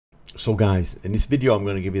So guys, in this video I'm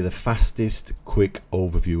going to give you the fastest quick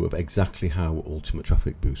overview of exactly how Ultimate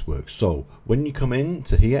Traffic Boost works. So when you come in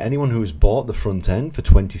to here, anyone who has bought the front end for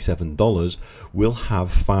 $27 will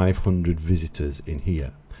have 500 visitors in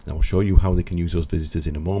here. Now I'll show you how they can use those visitors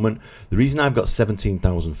in a moment. The reason I've got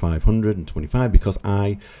 17,525 because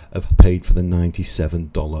I have paid for the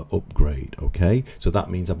 $97 upgrade. Okay, so that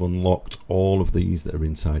means I've unlocked all of these that are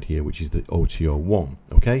inside here, which is the OTO1.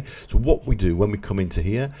 Okay, so what we do when we come into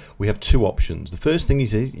here, we have two options. The first thing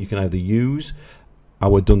is you can either use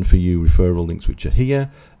our done for you referral links, which are here,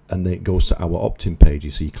 and then it goes to our opt-in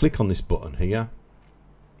pages. So you click on this button here.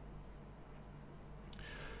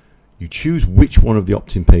 You choose which one of the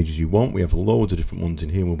opt-in pages you want. We have loads of different ones in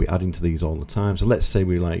here. We'll be adding to these all the time. So let's say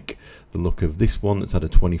we like the look of this one that's had a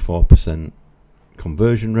 24%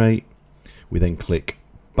 conversion rate. We then click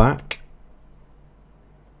back.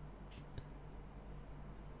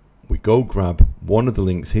 We go grab one of the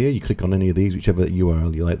links here. You click on any of these, whichever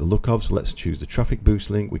URL you like the look of. So let's choose the Traffic Boost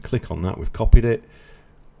link. We click on that. We've copied it.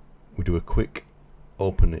 We do a quick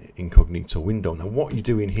open incognito window. Now what you're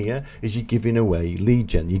doing here is you're giving away lead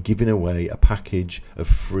gen. You're giving away a package of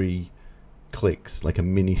free clicks, like a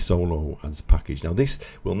mini solo ads package. Now this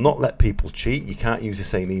will not let people cheat. You can't use the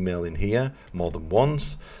same email in here more than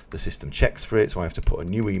once. The system checks for it, so I have to put a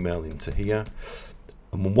new email into here.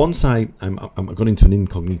 And once I'm going into an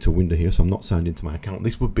incognito window here, so I'm not signed into my account,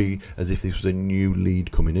 this would be as if this was a new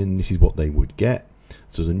lead coming in. This is what they would get.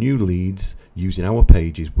 So the new leads using our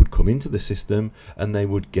pages would come into the system and they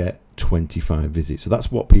would get 25 visits. So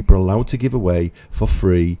that's what people are allowed to give away for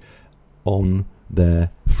free on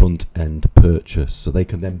their front end purchase. So they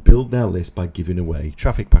can then build their list by giving away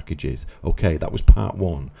traffic packages. Okay, that was part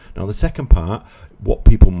one. Now the second part, what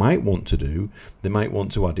people might want to do, they might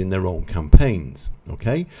want to add in their own campaigns.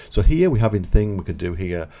 Okay, so here we have a thing we could do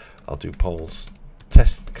here. I'll do Paul's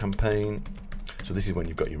test campaign. So this is when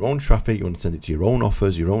you've got your own traffic, you want to send it to your own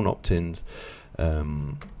offers, your own opt-ins,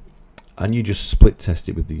 and you just split test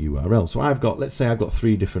it with the URL. So I've got, let's say I've got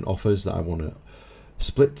 3 different offers that I want to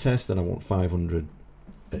split test, and I want 500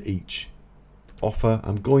 at each offer.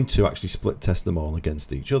 I'm going to actually split test them all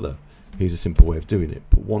against each other. Here's a simple way of doing it.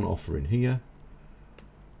 Put one offer in here.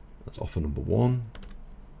 That's offer number 1.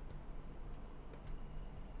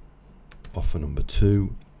 Offer number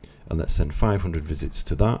 2. And let's send 500 visits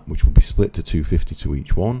to that, which will be split to 250 to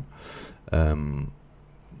each one. The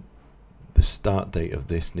start date of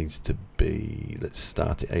this needs to be, let's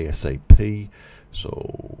start it ASAP.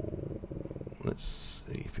 So let's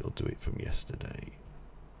see if he'll do it from yesterday.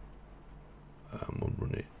 We'll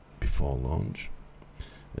run it before launch.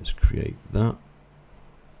 Let's create that.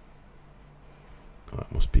 That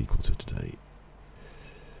must be equal to today.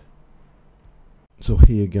 So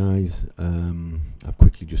here guys, I'm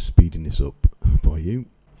quickly just speeding this up for you.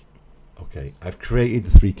 Okay, I've created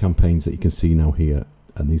the 3 campaigns that you can see now here,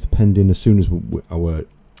 and these are pending. As soon as our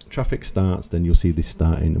traffic starts, then you'll see this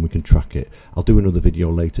starting and we can track it. I'll do another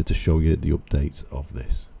video later to show you the updates of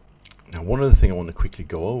this. Now one other thing I want to quickly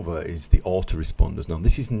go over is the autoresponders. Now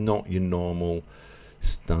this is not your normal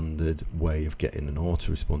standard way of getting an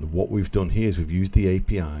autoresponder. What we've done here is we've used the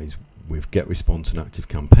APIs with GetResponse and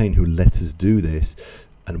ActiveCampaign, who let us do this,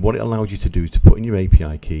 and what it allows you to do is to put in your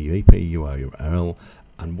API key, your API URL,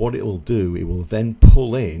 and what it will do, it will then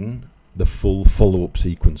pull in the full follow-up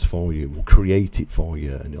sequence for you. It will create it for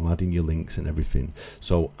you, and it'll add in your links and everything.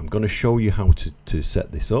 So I'm going to show you how to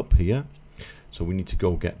set this up here. So we need to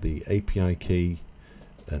go get the API key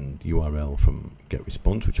and URL from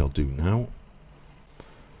GetResponse, which I'll do now.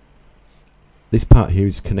 This part here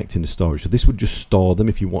is connecting the storage. So this would just store them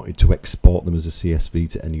if you wanted to export them as a CSV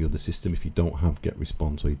to any other system if you don't have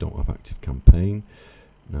GetResponse or you don't have ActiveCampaign.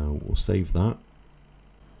 Now we'll save that.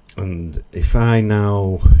 And if I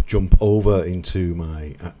now jump over into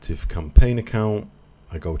my ActiveCampaign account,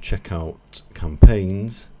 I go check out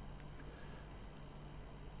campaigns.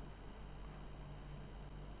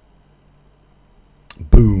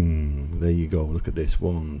 Boom, there you go. Look at this.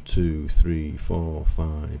 1, 2, 3, 4,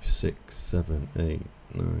 5, 6, 7, 8,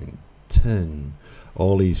 9, 10.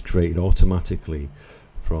 All these created automatically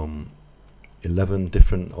from 11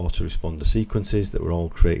 different autoresponder sequences that were all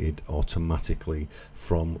created automatically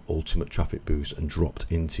from Ultimate Traffic Boost and dropped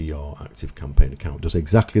into your ActiveCampaign account. It does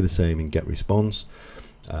exactly the same in GetResponse,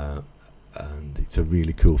 and it's a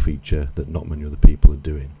really cool feature that not many other people are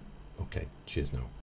doing. Okay, cheers now.